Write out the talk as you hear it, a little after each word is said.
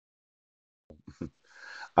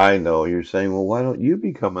I know you're saying, well, why don't you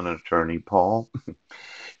become an attorney, Paul?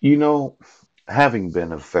 You know, having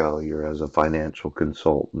been a failure as a financial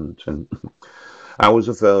consultant, and I was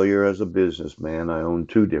a failure as a businessman. I owned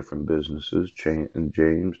two different businesses,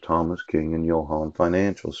 James Thomas King and Johann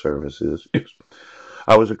Financial Services.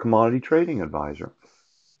 I was a commodity trading advisor,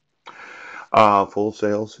 full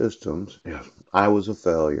sale systems. Yes, I was a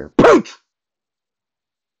failure.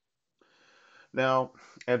 Now,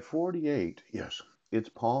 at 48, yes, it's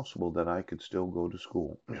possible that I could still go to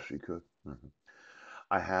school. Yes, you could.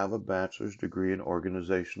 I have a bachelor's degree in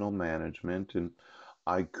organizational management, and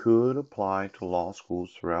I could apply to law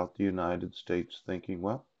schools throughout the United States thinking,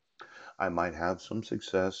 well, I might have some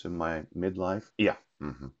success in my midlife. Yeah.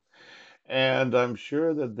 And I'm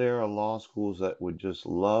sure that there are law schools that would just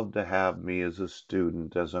love to have me as a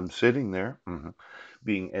student as I'm sitting there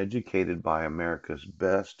being educated by America's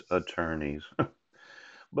best attorneys.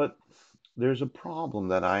 But there's a problem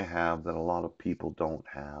that I have that a lot of people don't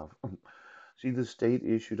have. See the state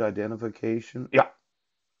issued identification? Yeah.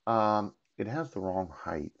 It has the wrong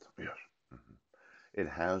height. Yes. It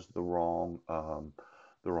has the wrong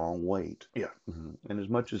weight. Yeah. And as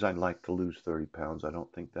much as I'd like to lose 30 pounds, I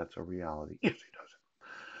don't think that's a reality. Yes, he does.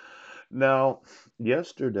 Now,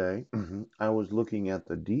 yesterday, I was looking at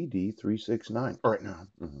the DD 369 right now.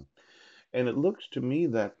 And it looks to me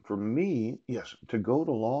that for me, yes, to go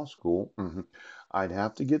to law school, I'd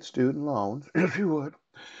have to get student loans, if you would.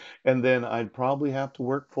 And then I'd probably have to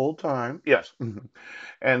work full time. Yes.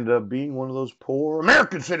 And being one of those poor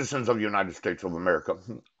American citizens of the United States of America,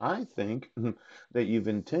 I think that you've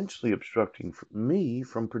intentionally obstructing me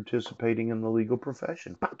from participating in the legal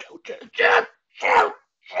profession.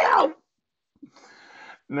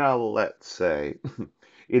 Now, let's say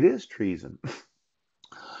it is treason.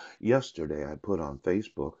 Yesterday, I put on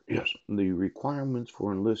Facebook, yes, the requirements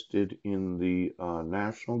for enlisted in the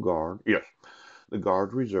National Guard, yes, the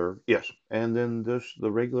Guard Reserve, yes, and then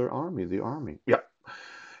the regular Army, the Army, yeah.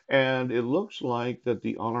 And it looks like that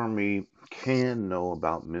the Army can know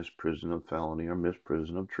about misprision of felony or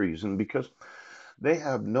misprision of treason because they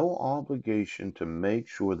have no obligation to make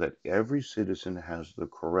sure that every citizen has the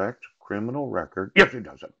correct criminal record. Yes, it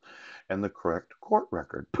doesn't. And the correct court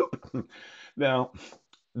record. Poop. Now,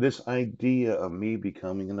 this idea of me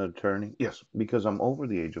becoming an attorney, yes, because I'm over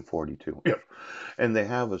the age of 42. Yes. And they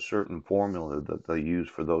have a certain formula that they use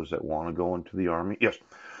for those that want to go into the Army. Yes.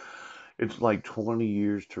 It's like 20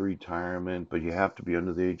 years to retirement, but you have to be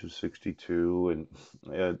under the age of 62.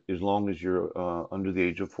 And as long as you're under the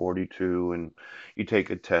age of 42 and you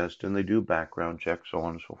take a test and they do background checks, so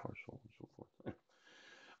on and so forth, so on and so forth.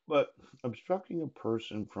 But obstructing a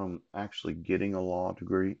person from actually getting a law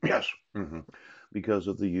degree, yes, because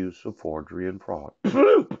of the use of forgery and fraud.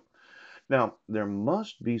 Now, there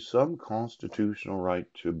must be some constitutional right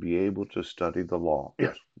to be able to study the law,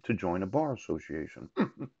 yes, to join a bar association,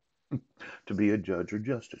 to be a judge or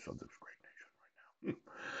justice of this great nation.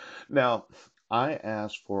 Now, I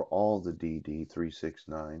asked for all the DD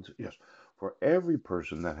 369s, yes, for every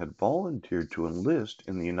person that had volunteered to enlist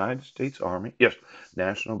in the United States Army, yes,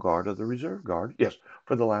 National Guard or the Reserve Guard, yes,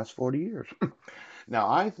 for the last 40 years. Now,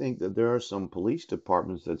 I think that there are some police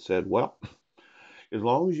departments that said, well, as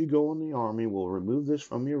long as you go in the Army, we'll remove this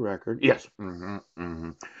from your record. Yes.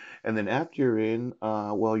 And then after you're in,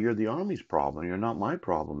 well, you're the Army's problem. You're not my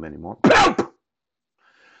problem anymore.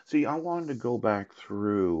 See, I wanted to go back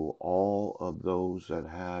through all of those that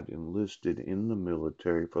had enlisted in the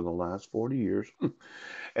military for the last 40 years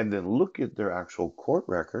and then look at their actual court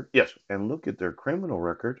record. Yes. And look at their criminal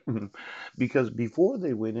record. Because before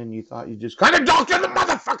they went in, you thought you just kind of talk to the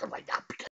motherfucker right now.